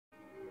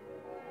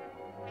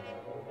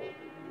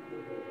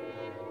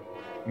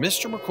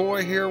Mr.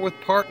 McCoy here with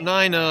part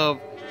 9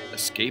 of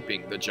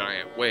Escaping the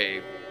Giant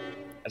Wave.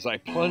 As I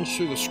plunged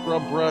through the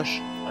scrub brush,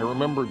 I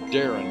remembered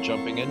Darren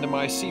jumping into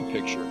my sea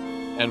picture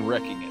and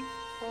wrecking it.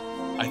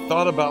 I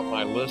thought about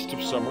my list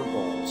of summer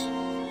goals.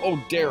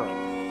 Oh,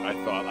 Darren, I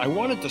thought, I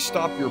wanted to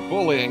stop your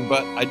bullying,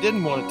 but I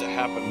didn't want it to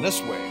happen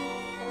this way.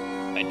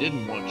 I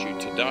didn't want you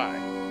to die.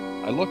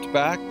 I looked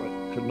back,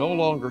 but could no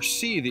longer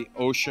see the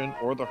ocean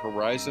or the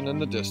horizon in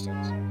the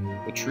distance.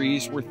 The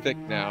trees were thick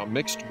now,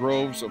 mixed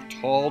groves of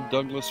tall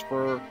Douglas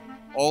fir,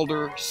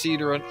 alder,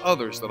 cedar, and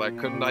others that I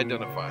couldn't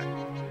identify.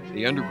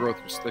 The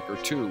undergrowth was thicker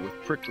too,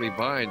 with prickly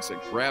vines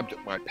that grabbed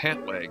at my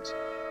pant legs.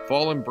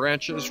 Fallen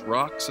branches,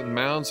 rocks, and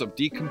mounds of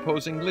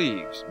decomposing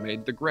leaves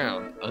made the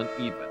ground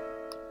uneven.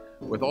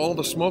 With all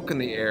the smoke in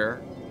the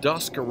air,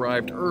 dusk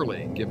arrived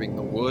early, giving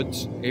the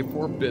woods a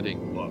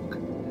forbidding look.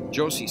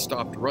 Josie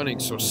stopped running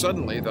so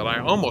suddenly that I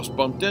almost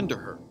bumped into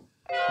her.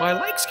 "My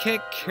legs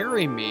can't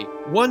carry me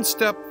one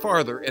step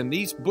farther in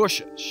these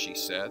bushes," she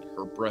said,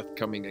 her breath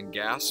coming in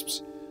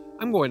gasps.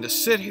 "I'm going to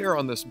sit here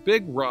on this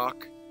big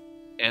rock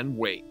and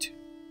wait."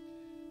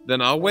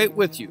 "Then I'll wait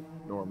with you,"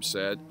 Norm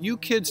said. "You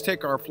kids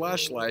take our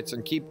flashlights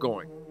and keep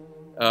going.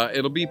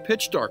 It'll be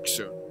pitch dark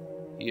soon."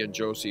 He and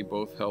Josie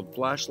both held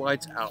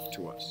flashlights out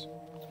to us.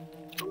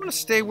 "I want to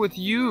stay with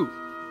you,"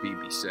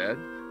 Phoebe said.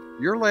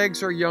 "Your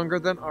legs are younger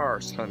than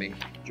ours, honey,"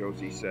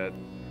 Josie said.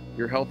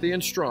 "You're healthy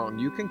and strong.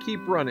 You can keep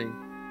running.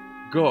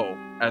 Go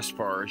as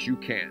far as you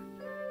can."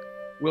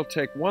 "We'll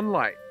take one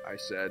light," I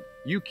said.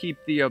 "You keep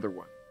the other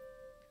one."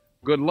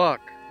 "Good luck,"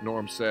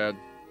 Norm said.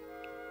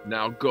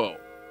 "Now go."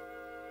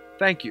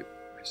 "Thank you,"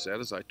 I said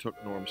as I took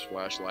Norm's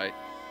flashlight.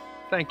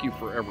 "Thank you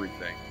for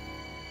everything."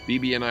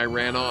 Phoebe and I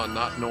ran on,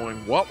 not knowing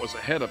what was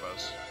ahead of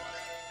us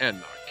and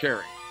not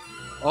caring.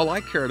 All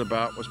I cared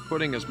about was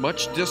putting as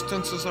much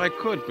distance as I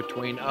could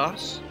between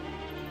us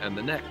and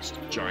the next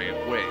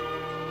giant wave.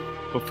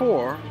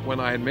 Before, when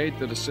I had made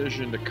the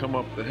decision to come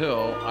up the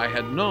hill, I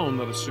had known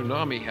that a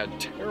tsunami had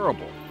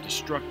terrible,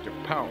 destructive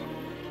power.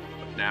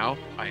 But now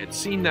I had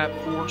seen that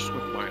force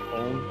with my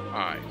own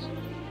eyes.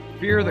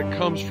 Fear that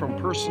comes from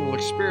personal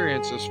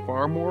experience is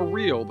far more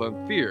real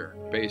than fear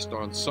based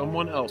on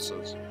someone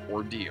else's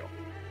ordeal.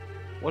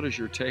 What is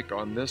your take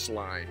on this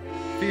line?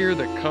 Fear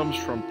that comes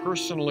from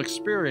personal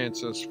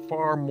experience is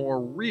far more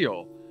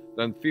real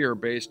than fear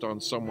based on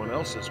someone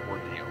else's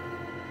ordeal.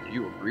 Do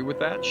you agree with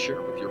that?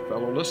 Share with your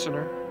fellow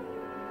listener.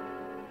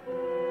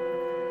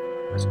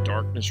 As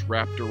darkness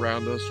wrapped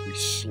around us, we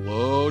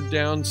slowed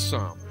down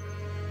some.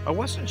 I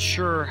wasn't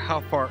sure how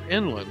far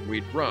inland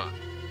we'd run.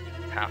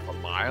 Half a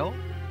mile?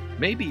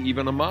 Maybe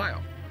even a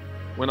mile.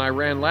 When I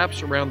ran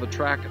laps around the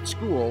track at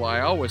school, I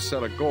always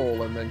set a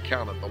goal and then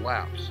counted the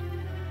laps.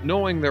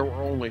 Knowing there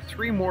were only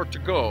 3 more to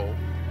go,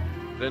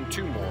 then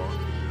 2 more,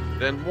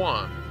 then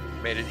 1,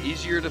 made it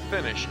easier to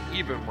finish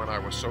even when I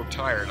was so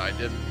tired I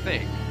didn't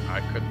think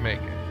I could make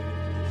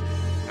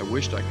it. I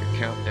wished I could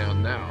count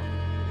down now.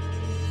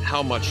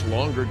 How much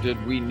longer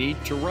did we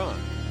need to run?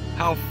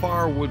 How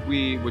far would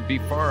be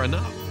far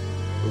enough?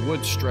 The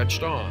woods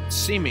stretched on,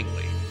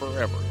 seemingly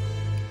forever.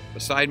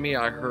 Beside me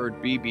I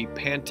heard Bebe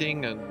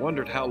panting and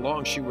wondered how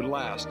long she would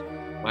last.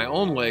 My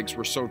own legs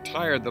were so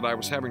tired that I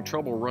was having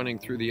trouble running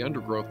through the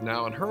undergrowth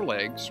now, and her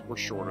legs were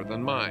shorter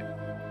than mine.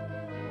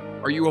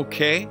 "Are you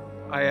okay?"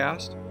 I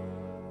asked.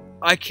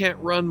 "I can't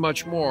run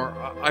much more.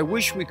 I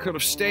wish we could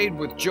have stayed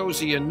with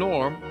Josie and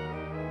Norm.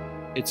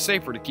 It's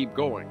safer to keep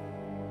going.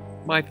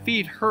 My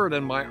feet hurt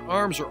and my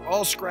arms are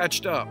all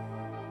scratched up."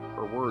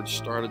 Her words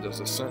started as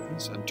a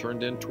sentence and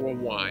turned into a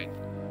whine.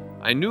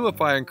 I knew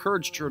if I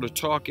encouraged her to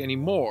talk any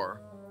more,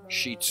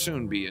 she'd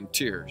soon be in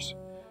tears.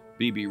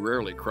 Bebe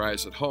rarely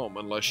cries at home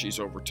unless she's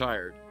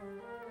overtired.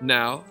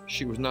 Now,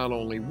 she was not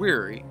only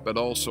weary, but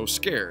also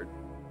scared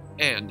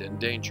and in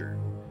danger.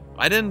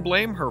 I didn't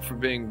blame her for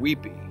being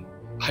weepy.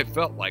 I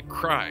felt like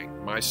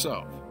crying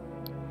myself.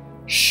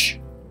 "Shh,"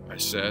 I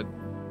said.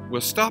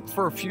 "We'll stop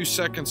for a few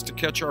seconds to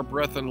catch our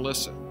breath and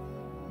listen.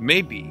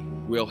 Maybe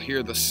we'll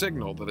hear the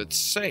signal that it's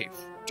safe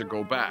to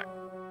go back.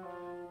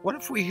 What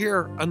if we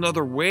hear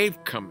another wave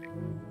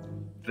coming?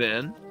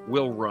 Then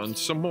we'll run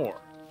some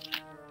more."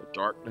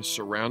 Darkness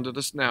surrounded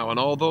us now, and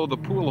although the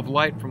pool of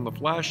light from the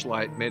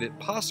flashlight made it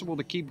possible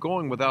to keep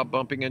going without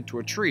bumping into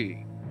a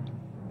tree,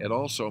 it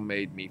also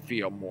made me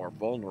feel more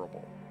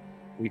vulnerable.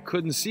 We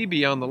couldn't see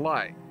beyond the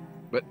light,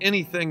 but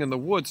anything in the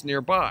woods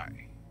nearby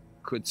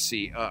could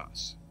see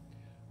us.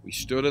 We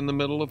stood in the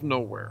middle of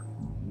nowhere,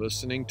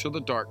 listening to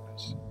the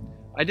darkness.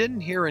 I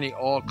didn't hear any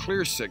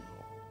all-clear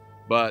signal,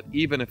 but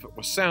even if it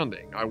was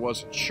sounding, I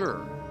wasn't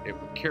sure it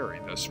would carry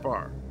this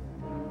far.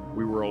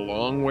 We were a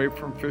long way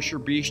from Fisher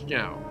Beach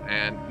now,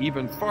 and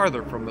even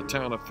farther from the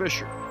town of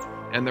Fisher,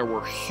 and there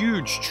were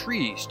huge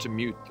trees to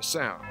mute the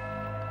sound.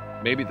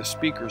 Maybe the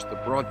speakers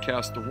that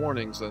broadcast the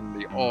warnings and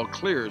the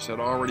all-clears had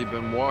already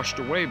been washed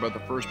away by the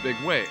first big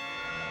wave.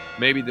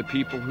 Maybe the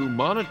people who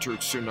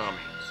monitored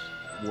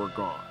tsunamis were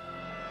gone.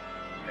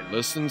 I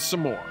listened some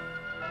more.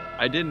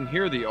 I didn't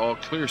hear the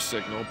all-clear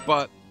signal,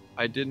 but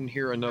I didn't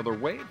hear another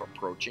wave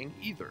approaching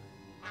either.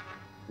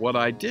 What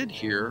I did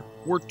hear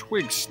were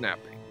twigs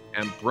snapping.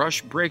 and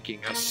brush breaking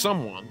as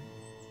someone,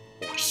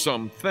 or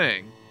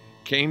something,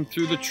 came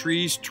through the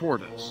trees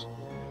toward us.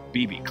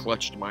 Bibi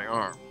clutched my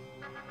arm.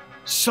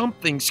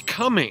 "Something's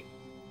coming!"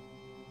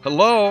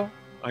 "Hello?"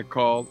 I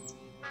called.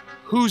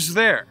 "Who's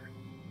there?"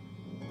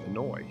 The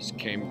noise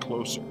came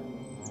closer.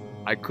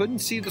 I couldn't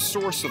see the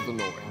source of the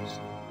noise.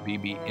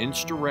 Bibi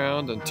inched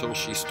around until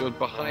she stood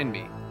behind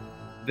me,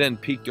 then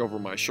peeked over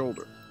my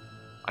shoulder.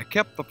 I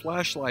kept the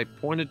flashlight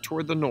pointed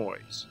toward the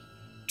noise.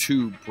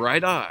 Two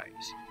bright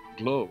eyes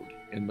glowed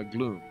in the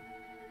gloom.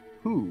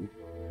 Who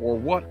or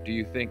what do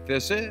you think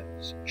this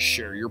is?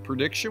 Share your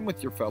prediction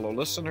with your fellow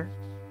listener.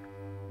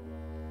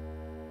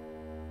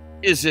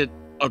 "Is it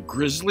a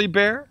grizzly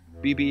bear?"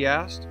 Bibi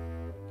asked.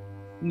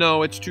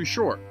 "No, it's too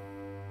short."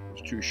 It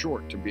was too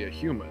short to be a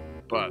human,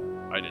 but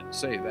I didn't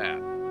say that.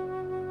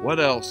 What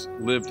else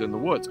lived in the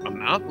woods? A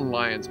mountain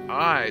lion's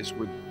eyes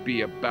would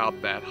be about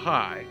that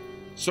high,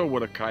 so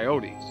would a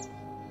coyote's.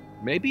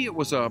 Maybe it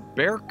was a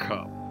bear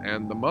cub,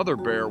 and the mother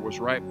bear was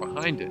right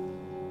behind it,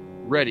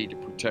 ready to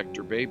protect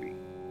her baby.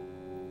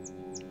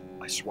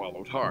 I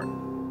swallowed hard.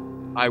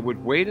 I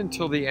would wait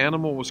until the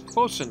animal was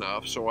close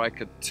enough so I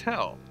could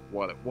tell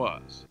what it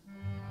was.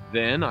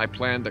 Then I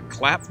planned to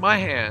clap my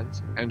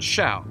hands and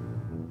shout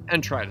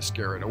and try to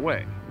scare it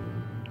away.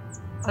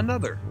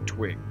 Another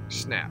twig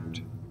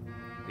snapped.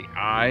 The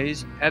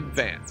eyes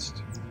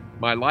advanced.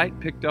 My light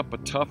picked up a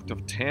tuft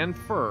of tan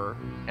fur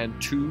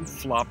and two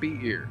floppy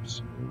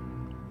ears.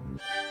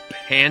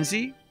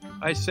 "Pansy?"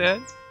 I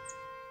said.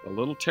 The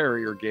little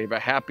terrier gave a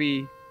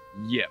happy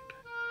yip.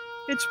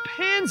 "It's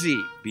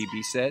Pansy,"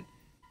 Bibi said.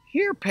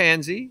 "Here,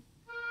 Pansy."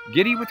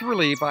 Giddy with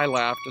relief, I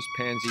laughed as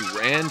Pansy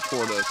ran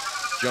toward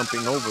us,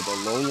 jumping over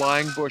the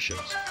low-lying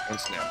bushes and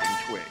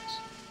snapping twigs.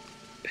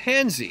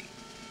 "Pansy!"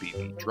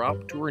 Bibi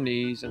dropped to her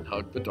knees and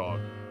hugged the dog.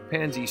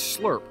 Pansy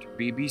slurped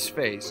Bibi's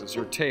face as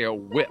her tail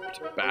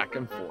whipped back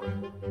and forth.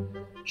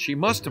 "She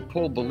must have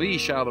pulled the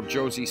leash out of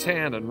Josie's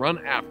hand and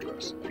run after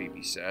us,"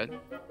 Bibi said.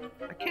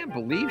 "I can't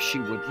believe she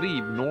would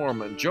leave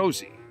Norm and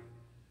Josie.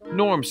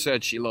 Norm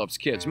said she loves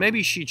kids.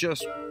 Maybe she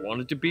just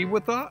wanted to be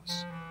with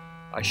us."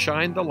 I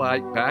shined the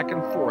light back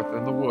and forth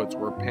in the woods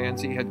where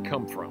Pansy had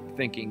come from,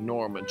 thinking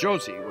Norm and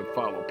Josie would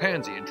follow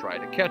Pansy and try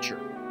to catch her.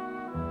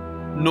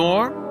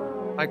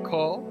 "Norm?" I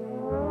called.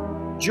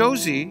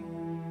 "Josie?"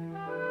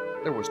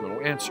 There was no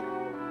answer.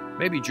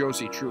 Maybe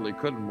Josie truly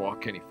couldn't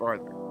walk any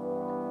farther.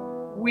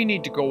 "We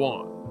need to go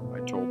on,"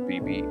 I told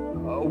Bibi.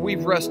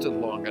 "We've rested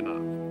long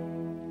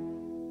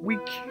enough." "We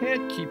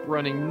can't keep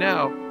running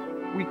now.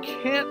 We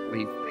can't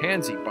leave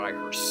Pansy by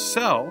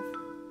herself."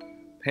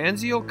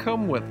 "Pansy'll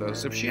come with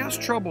us. If she has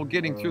trouble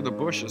getting through the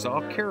bushes,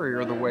 I'll carry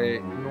her the way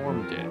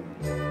Norm did.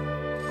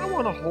 I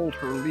want to hold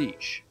her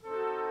leash."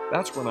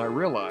 That's when I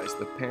realized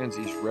that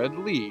Pansy's red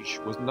leash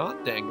was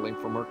not dangling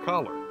from her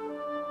collar.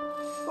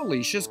 "The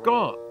leash is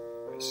gone,"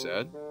 I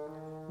said.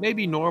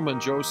 Maybe Norm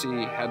and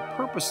Josie had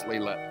purposely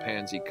let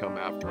Pansy come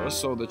after us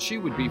so that she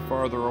would be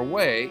farther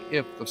away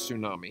if the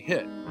tsunami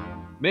hit.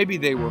 Maybe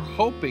they were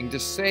hoping to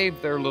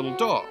save their little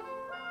dog.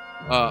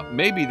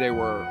 Maybe they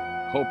were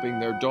hoping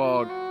their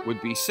dog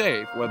would be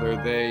safe, whether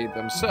they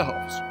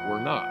themselves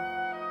were not.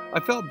 I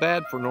felt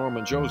bad for Norm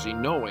and Josie,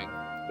 knowing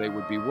they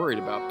would be worried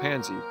about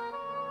Pansy.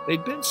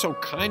 They'd been so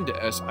kind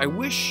to us. I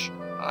wish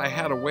I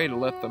had a way to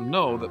let them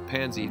know that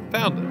Pansy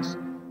found us,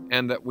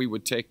 and that we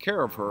would take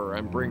care of her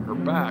and bring her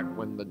back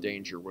when the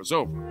danger was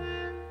over.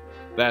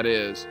 That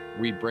is,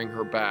 we'd bring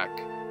her back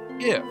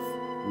if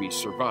we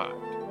survived.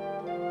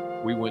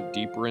 We went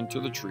deeper into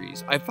the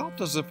trees. I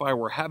felt as if I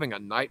were having a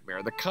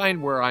nightmare, the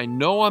kind where I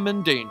know I'm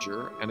in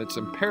danger and it's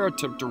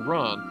imperative to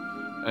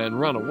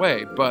run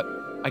away, but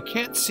I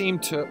can't seem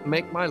to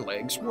make my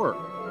legs work.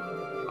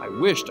 I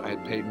wished I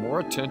had paid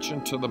more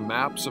attention to the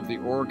maps of the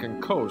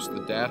Oregon coast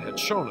that Dad had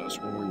shown us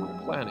when we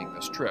were planning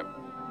this trip.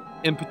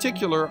 In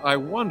particular, I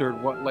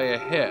wondered what lay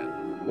ahead,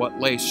 what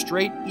lay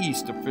straight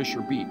east of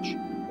Fisher Beach.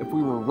 If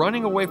we were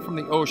running away from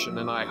the ocean,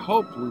 and I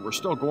hoped we were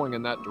still going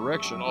in that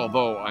direction,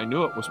 although I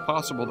knew it was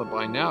possible that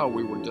by now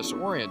we were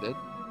disoriented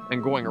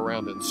and going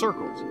around in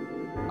circles.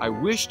 I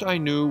wished I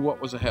knew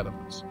what was ahead of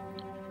us.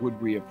 Would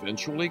we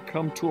eventually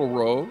come to a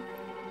road,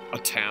 a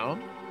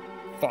town,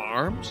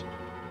 farms,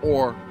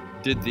 or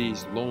did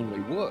these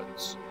lonely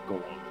woods go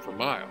on for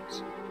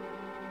miles?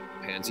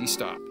 Pansy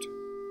stopped.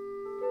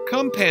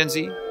 "Come,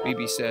 Pansy,"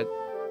 Bibi said.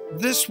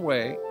 "This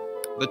way."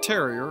 The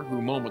terrier,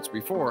 who moments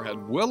before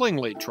had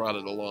willingly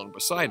trotted along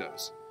beside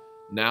us,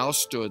 now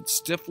stood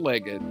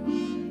stiff-legged,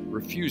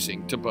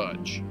 refusing to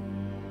budge.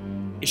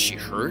 "Is she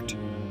hurt?"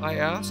 I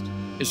asked.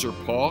 "Is her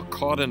paw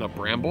caught in a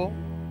bramble?"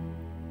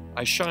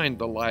 I shined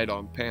the light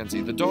on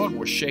Pansy. The dog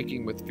was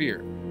shaking with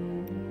fear.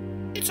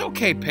 "It's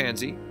okay,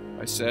 Pansy,"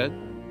 I said.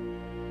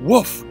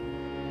 "Woof!"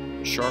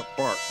 A sharp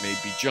bark made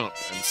me jump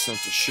and sent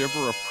a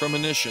shiver of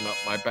premonition up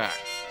my back.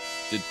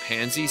 Did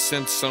Pansy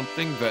sense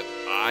something that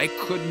I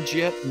couldn't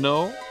yet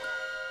know?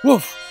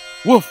 "Woof!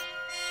 Woof!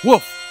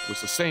 Woof!"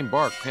 was the same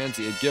bark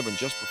Pansy had given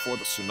just before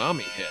the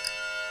tsunami hit.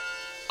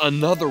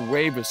 "Another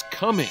wave is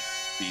coming,"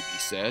 Bibi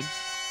said.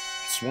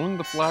 I swung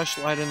the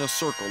flashlight in a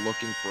circle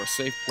looking for a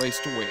safe place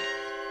to wait.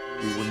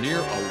 We were near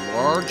a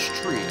large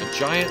tree, a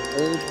giant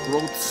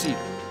old-growth cedar.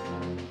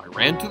 I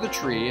ran to the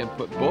tree and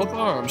put both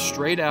arms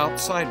straight out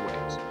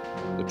sideways.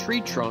 The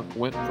tree trunk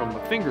went from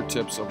the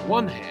fingertips of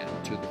one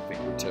hand to the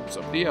fingertips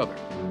of the other.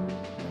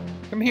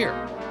 "Come here,"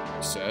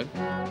 I said.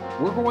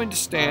 "We're going to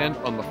stand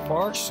on the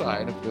far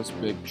side of this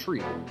big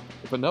tree.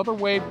 If another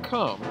wave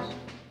comes,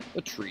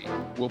 the tree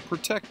will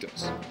protect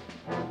us."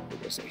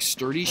 It was a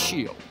sturdy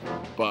shield,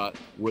 but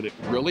would it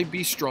really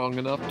be strong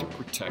enough to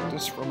protect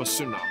us from a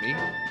tsunami?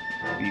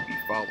 Bibi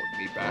followed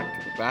me back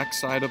to the back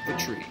side of the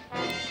tree.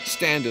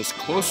 "Stand as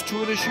close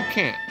to it as you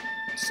can,"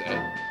 I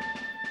said.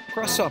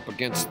 "Press up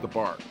against the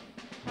bark."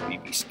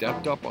 Bibi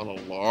stepped up on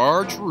a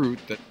large root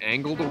that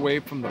angled away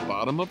from the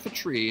bottom of the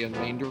tree and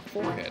leaned her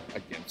forehead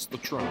against the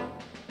trunk.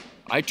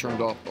 I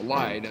turned off the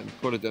light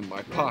and put it in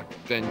my pocket,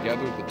 then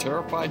gathered the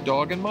terrified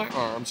dog in my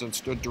arms and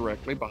stood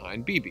directly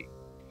behind Bibi.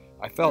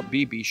 I felt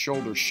Bibi's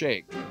shoulders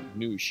shake and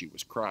knew she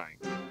was crying.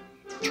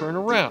 "Turn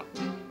around,"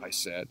 I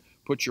said.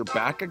 "Put your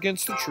back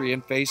against the tree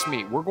and face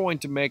me. We're going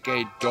to make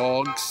a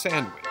dog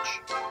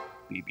sandwich."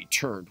 Bibi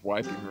turned,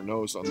 wiping her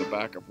nose on the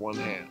back of one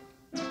hand.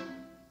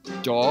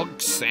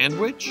 "Dog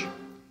sandwich?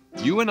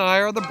 You and I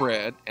are the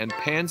bread, and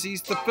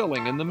Pansy's the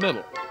filling in the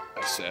middle,"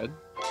 I said.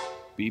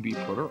 Bibi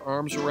put her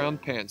arms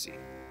around Pansy.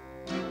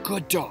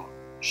 "Good dog,"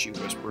 she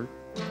whispered.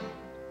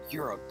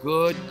 "You're a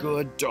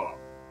good dog."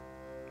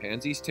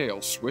 Pansy's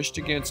tail swished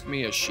against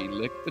me as she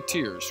licked the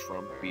tears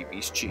from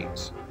Bibi's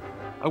cheeks.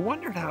 I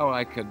wondered how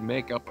I could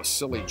make up a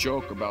silly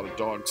joke about a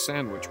dog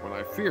sandwich when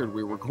I feared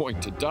we were going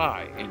to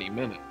die any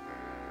minute.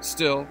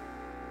 Still,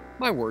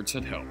 my words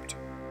had helped.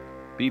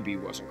 Bibi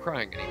wasn't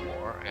crying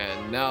anymore,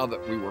 and now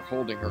that we were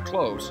holding her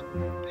close,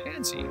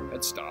 Pansy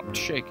had stopped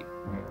shaking.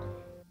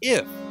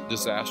 If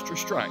disaster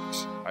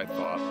strikes, I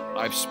thought,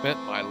 I've spent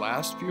my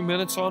last few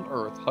minutes on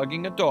Earth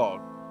hugging a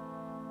dog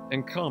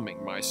and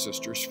calming my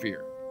sister's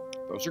fear.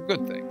 Those are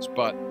good things,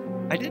 but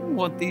I didn't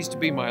want these to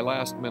be my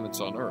last minutes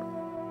on Earth.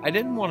 I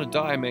didn't want to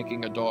die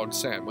making a dog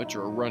sandwich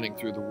or running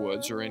through the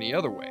woods or any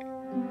other way.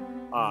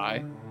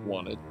 I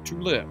wanted to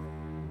live.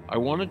 I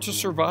wanted to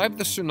survive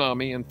the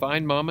tsunami and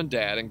find Mom and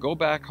Dad and go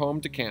back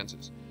home to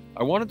Kansas.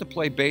 I wanted to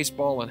play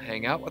baseball and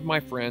hang out with my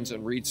friends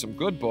and read some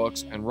good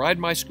books and ride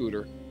my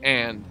scooter,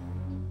 and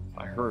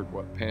I heard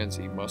what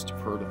Pansy must have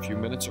heard a few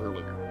minutes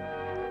earlier.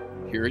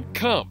 "Here it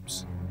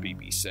comes,"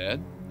 Bibi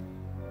said.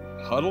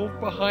 Huddled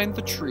behind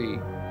the tree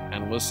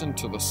and listened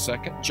to the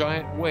second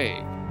giant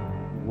wave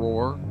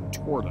roar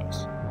toward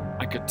us.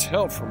 I could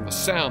tell from the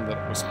sound that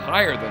it was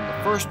higher than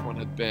the first one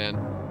had been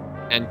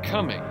and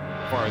coming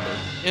farther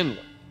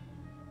inland.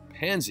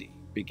 Pansy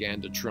began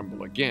to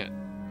tremble again.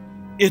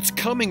 "It's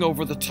coming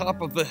over the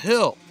top of the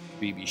hill,"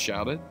 Bibi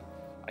shouted.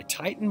 I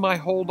tightened my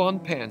hold on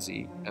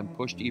Pansy and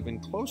pushed even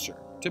closer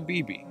to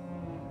Bibi.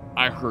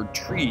 I heard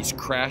trees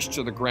crash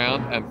to the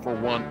ground, and for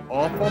one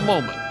awful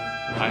moment,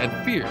 I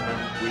had feared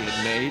we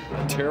had made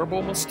a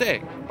terrible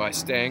mistake by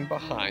staying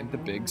behind the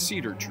big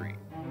cedar tree.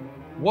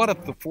 What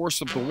if the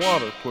force of the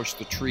water pushed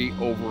the tree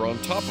over on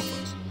top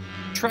of us,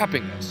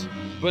 trapping us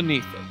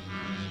beneath it?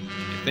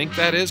 You think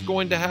that is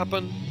going to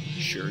happen?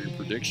 Share your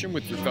prediction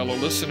with your fellow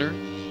listener.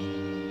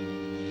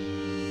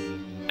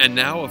 And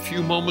now a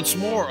few moments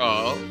more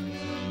of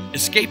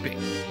escaping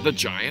the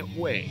giant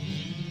wave.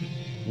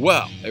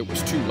 Well, it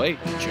was too late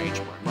to change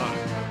my mind.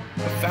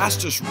 The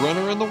fastest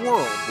runner in the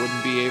world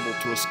wouldn't be able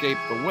to escape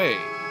the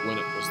wave when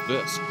it was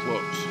this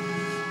close.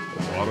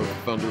 The water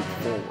thundered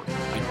forward.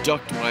 I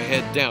ducked my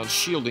head down,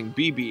 shielding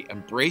Bibi,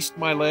 and braced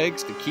my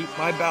legs to keep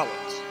my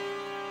balance.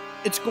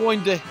 "It's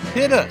going to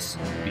hit us,"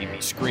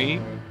 Bibi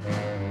screamed.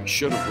 We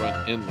should have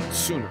run inland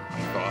sooner, I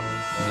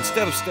thought.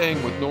 Instead of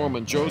staying with Norm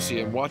and Josie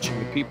and watching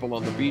the people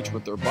on the beach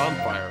with their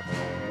bonfire,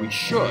 we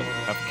should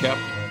have kept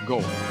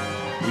going.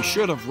 We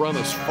should have run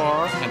as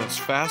far and as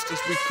fast as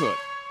we could.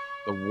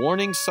 The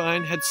warning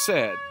sign had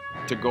said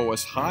to go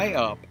as high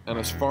up and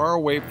as far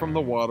away from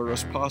the water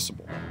as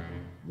possible.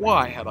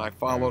 Why had I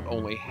followed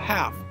only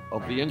half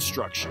of the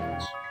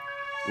instructions?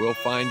 We'll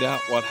find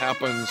out what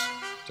happens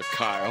to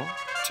Kyle,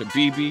 to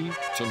Bibi,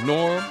 to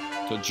Norm,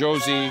 to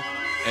Josie,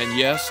 and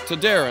yes, to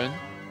Darren,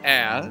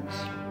 as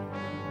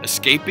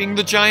Escaping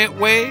the Giant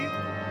Wave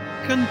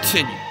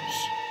continues.